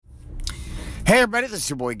Hey everybody, this is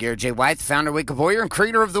your boy Garrett J. White, the founder of Wake Up Warrior and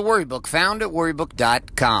creator of the Worry Book, found at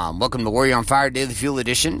worrybook.com. Welcome to Warrior on Fire Daily Fuel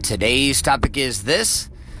Edition. Today's topic is this: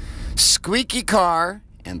 squeaky car,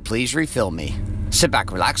 and please refill me. Sit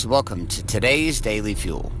back, relax, and welcome to today's Daily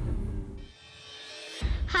Fuel.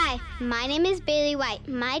 Hi, my name is Bailey White.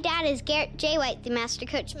 My dad is Garrett J. White, the Master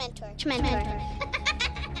Coach Mentor.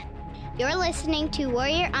 You're listening to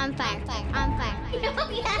Warrior on Fire.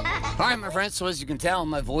 Alright, my friends, so as you can tell,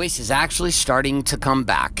 my voice is actually starting to come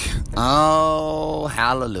back. Oh,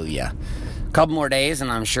 hallelujah. A couple more days,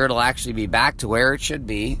 and I'm sure it'll actually be back to where it should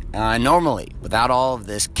be normally, without all of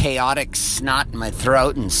this chaotic snot in my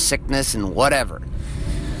throat and sickness and whatever.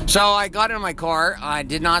 So I got in my car. I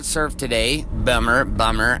did not surf today.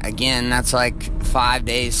 Bummer. Again, that's like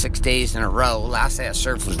 6 days in a row. Last day I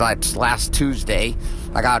surfed was last Tuesday.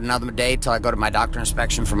 I got another day till I go to my doctor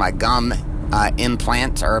inspection for my gum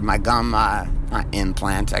implant, or my gum, not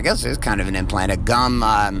implant. I guess it's kind of an implant. A gum,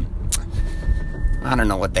 I don't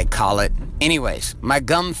know what they call it. Anyways, my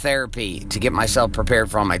gum therapy to get myself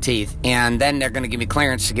prepared for all my teeth. And then they're going to give me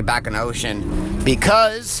clearance to get back in the ocean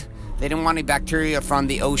because they didn't want any bacteria from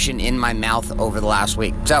the ocean in my mouth over the last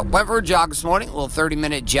week. So, went for a jog this morning, a little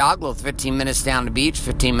 30-minute jog, a little 15 minutes down the beach,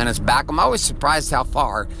 15 minutes back. I'm always surprised how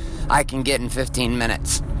far I can get in 15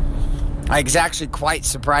 minutes. It's actually quite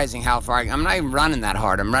surprising how far. I'm not even running that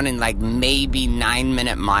hard. I'm running like maybe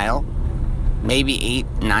 9-minute mile, maybe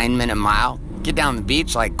 8-9-minute mile. Get down the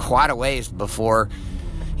beach like quite a ways before,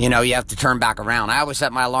 you have to turn back around. I always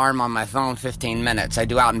set my alarm on my phone 15 minutes. I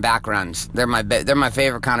do out and back runs. They're my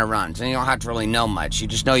favorite kind of runs. And you don't have to really know much. You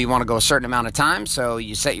just know you want to go a certain amount of time. So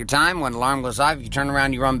you set your time. When the alarm goes off, you turn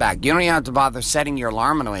around, you run back. You don't even have to bother setting your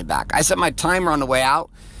alarm on the way back. I set my timer on the way out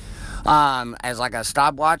as like a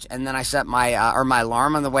stopwatch. And then I set my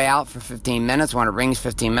alarm on the way out for 15 minutes. When it rings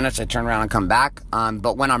 15 minutes, I turn around and come back.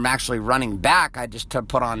 But when I'm actually running back, I just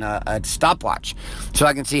put on a stopwatch so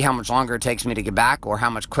I can see how much longer it takes me to get back, or how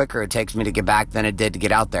much quicker it takes me to get back than it did to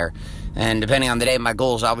get out there. And depending on the day, my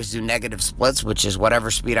goal is always do negative splits, which is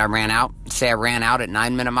whatever speed I ran out. Say I ran out at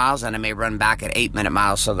 9-minute miles, and I may run back at 8-minute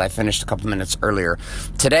miles so that I finished a couple minutes earlier.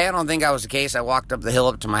 Today, I don't think that was the case. I walked up the hill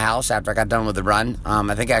up to my house after I got done with the run.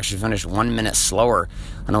 I think I actually finished 1 minute slower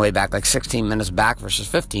on the way back, like 16 minutes back versus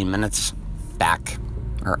 15 minutes back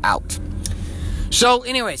or out. So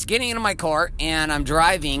anyways, getting into my car, and I'm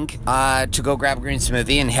driving to go grab a green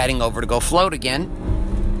smoothie and heading over to go float again.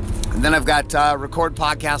 And then I've got record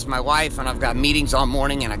podcast with my wife, and I've got meetings all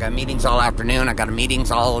morning, and I got meetings all afternoon. I got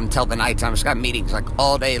meetings all until the nighttime. I've just got meetings like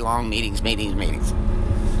all day long, meetings. Which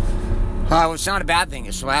is not a bad thing.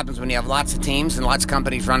 It's what happens when you have lots of teams and lots of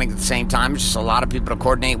companies running at the same time. It's just a lot of people to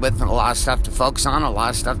coordinate with, and a lot of stuff to focus on, a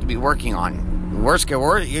lot of stuff to be working on.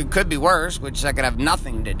 It could be worse, which I could have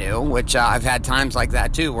nothing to do, which I've had times like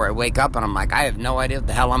that too, where I wake up and I'm like, I have no idea what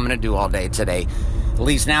the hell I'm going to do all day today. At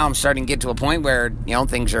least now I'm starting to get to a point where,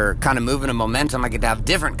 things are kind of moving in momentum. I get to have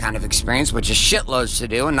different kind of experience, which is shitloads to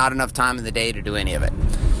do and not enough time in the day to do any of it.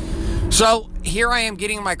 So here I am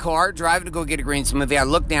getting in my car, driving to go get a green smoothie. I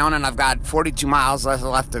look down and I've got 42 miles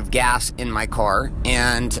left of gas in my car.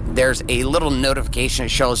 And there's a little notification that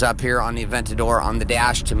shows up here on the Aventador on the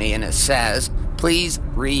dash to me. And it says, please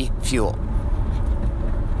refuel.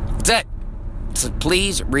 That's it. It says,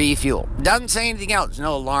 please refuel. It doesn't say anything else. There's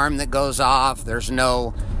no alarm that goes off. There's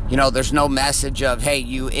no message of, hey,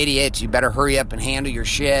 you idiots, you better hurry up and handle your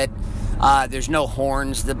shit. There's no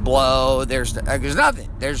horns that blow. There's nothing.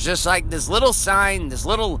 There's just like this little sign, this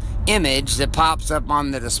little image that pops up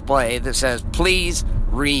on the display that says, please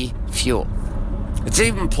refuel. It's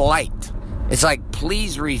even polite. It's like,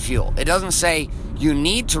 please refuel. It doesn't say you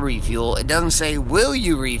need to refuel. It doesn't say, will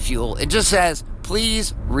you refuel? It just says,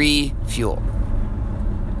 please refuel.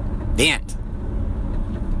 The end.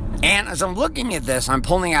 And as I'm looking at this, I'm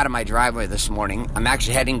pulling out of my driveway this morning. I'm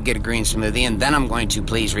actually heading to get a green smoothie, and then I'm going to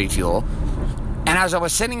please refuel. And as I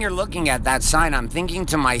was sitting here looking at that sign, I'm thinking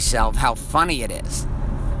to myself how funny it is.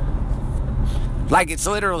 Like, it's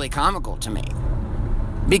literally comical to me.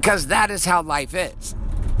 Because that is how life is.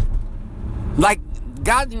 Like,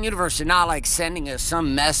 God and the universe are not like sending us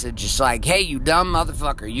some message. It's like, hey, you dumb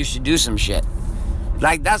motherfucker, you should do some shit.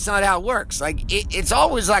 Like, that's not how it works. Like, it's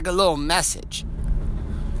always like a little message.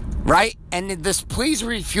 Right? And this please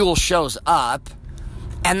refuel shows up,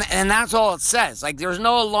 and that's all it says. Like, there's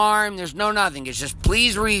no alarm, there's no nothing. It's just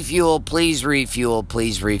please refuel, please refuel,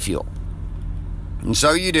 please refuel. And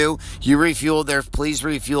so you do. You refuel, there's please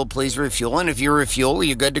refuel, and if you refuel,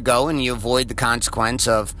 you're good to go, and you avoid the consequence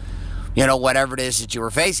of, whatever it is that you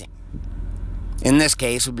were facing. In this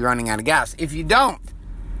case, we'll be running out of gas. If you don't,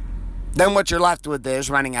 then what you're left with is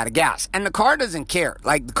running out of gas. And the car doesn't care.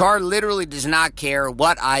 Like, the car literally does not care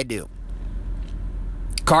what I do.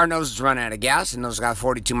 The car knows it's running out of gas and knows it's got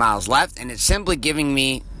 42 miles left, and it's simply giving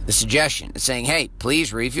me the suggestion. It's saying, hey,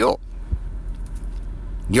 please refuel.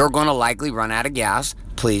 You're going to likely run out of gas.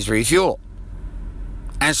 Please refuel.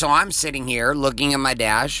 And so I'm sitting here looking at my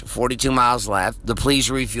dash, 42 miles left. The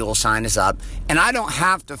please refuel sign is up, and I don't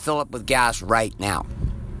have to fill up with gas right now.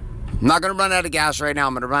 I'm not going to run out of gas right now.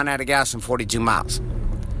 I'm going to run out of gas in 42 miles.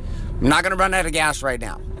 I'm not going to run out of gas right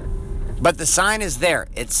now. But the sign is there.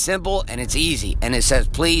 It's simple and it's easy. And it says,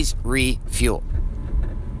 please refuel.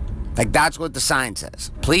 Like, that's what the sign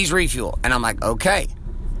says. Please refuel. And I'm like, okay,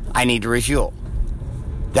 I need to refuel.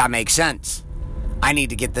 That makes sense. I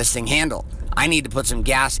need to get this thing handled. I need to put some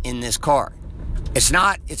gas in this car. It's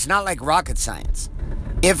not like rocket science.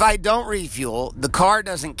 If I don't refuel, the car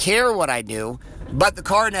doesn't care what I do, but the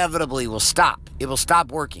car inevitably will stop. It will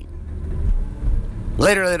stop working.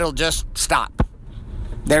 Literally, it'll just stop.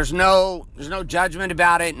 There's no judgment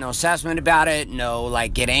about it, no assessment about it, no,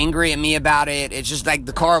 like, get angry at me about it. It's just like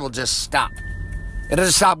the car will just stop. It'll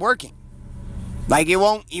just stop working. Like, it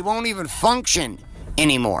won't even function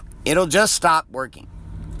anymore. It'll just stop working.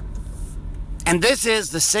 And this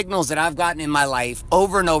is the signals that I've gotten in my life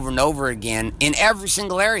over and over and over again in every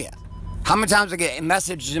single area. How many times I get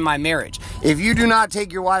messages in my marriage? If you do not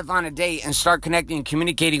take your wife on a date and start connecting and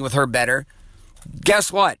communicating with her better,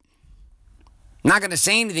 guess what? I'm not going to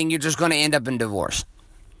say anything. You're just going to end up in divorce.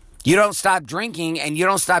 You don't stop drinking and you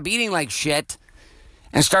don't stop eating like shit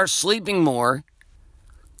and start sleeping more.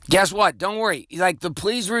 Guess what? Don't worry. Like, the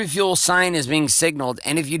please refuel sign is being signaled.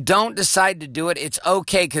 And if you don't decide to do it, it's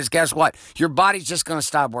okay. Because guess what? Your body's just going to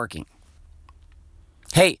stop working.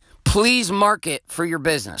 Hey, please market for your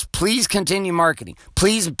business. Please continue marketing.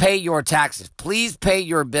 Please pay your taxes. Please pay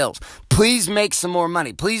your bills. Please make some more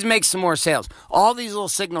money. Please make some more sales. All these little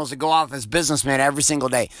signals that go off as businessmen every single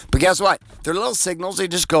day. But guess what? They're little signals. They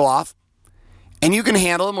just go off. And you can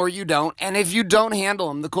handle them or you don't. And if you don't handle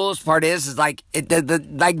them, the coolest part is like,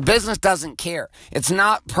 like, business doesn't care. It's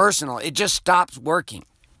not personal. It just stops working.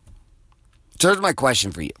 So here's my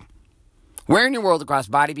question for you. Where in your world across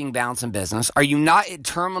body, being, balance, and business are you not at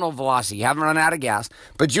terminal velocity? You haven't run out of gas,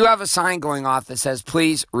 but you have a sign going off that says,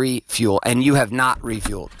 please refuel, and you have not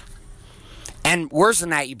refueled. And worse than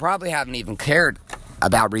that, you probably haven't even cared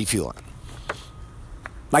about refueling.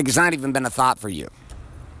 Like, it's not even been a thought for you.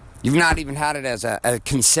 You've not even had it as a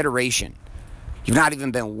consideration. You've not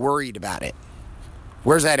even been worried about it.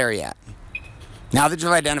 Where's that area at? Now that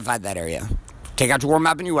you've identified that area, take out your war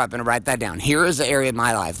map and your weapon and write that down. Here is the area of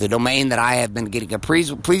my life, the domain that I have been getting a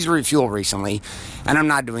please refuel recently, and I'm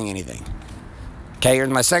not doing anything. Okay, here's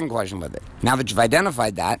my second question with it. Now that you've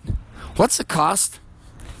identified that, what's the cost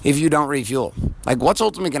if you don't refuel? Like, what's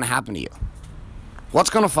ultimately going to happen to you? What's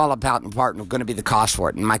going to fall apart and going to be the cost for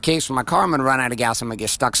it? In my case, with my car, I'm going to run out of gas. I'm going to get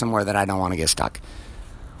stuck somewhere that I don't want to get stuck.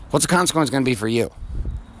 What's the consequence going to be for you?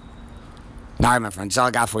 All right, my friends, that's all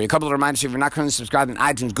I got for you. A couple of reminders. If you're not currently subscribed in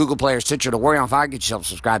iTunes, Google Play, or Stitcher to Warrior on Fire, get yourself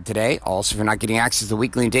subscribed today. Also, if you're not getting access to the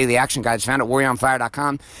weekly and daily action guides found at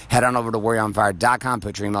warrioronfire.com, head on over to warrioronfire.com,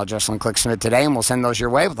 put your email address and click submit today, and we'll send those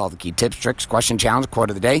your way with all the key tips, tricks, question, challenge,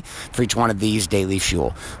 quote of the day for each one of these daily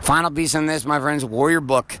fuel. Final piece on this, my friends, Warrior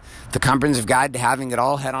Book, the comprehensive guide to having it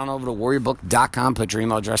all. Head on over to warriorbook.com, put your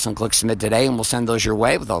email address and click submit today, and we'll send those your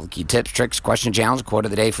way with all the key tips, tricks, question, challenge, quote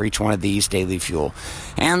of the day for each one of these daily fuel.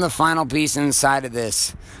 And the final piece inside of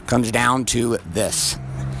this comes down to this.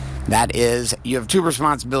 That is, you have two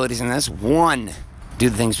responsibilities in this. One, do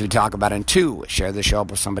the things we talk about. And two, share the show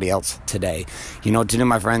up with somebody else today. You know what to do,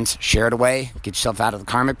 my friends. Share it away. Get yourself out of the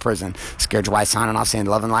karmic prison. Scared your wife signing off saying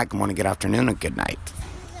love and light. Good morning, good afternoon, and good night.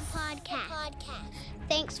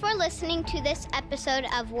 Thanks for listening to this episode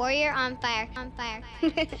of Warrior on Fire.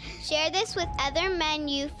 Share this with other men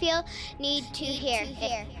you feel need to hear.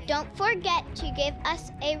 Don't forget to give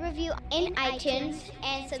us a review in iTunes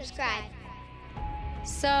and subscribe.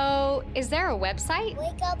 So, is there a website?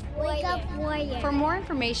 Wake up, Warrior. For more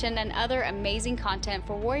information and other amazing content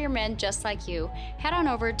for warrior men just like you, head on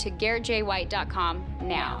over to GarrettJWhite.com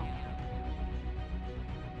now.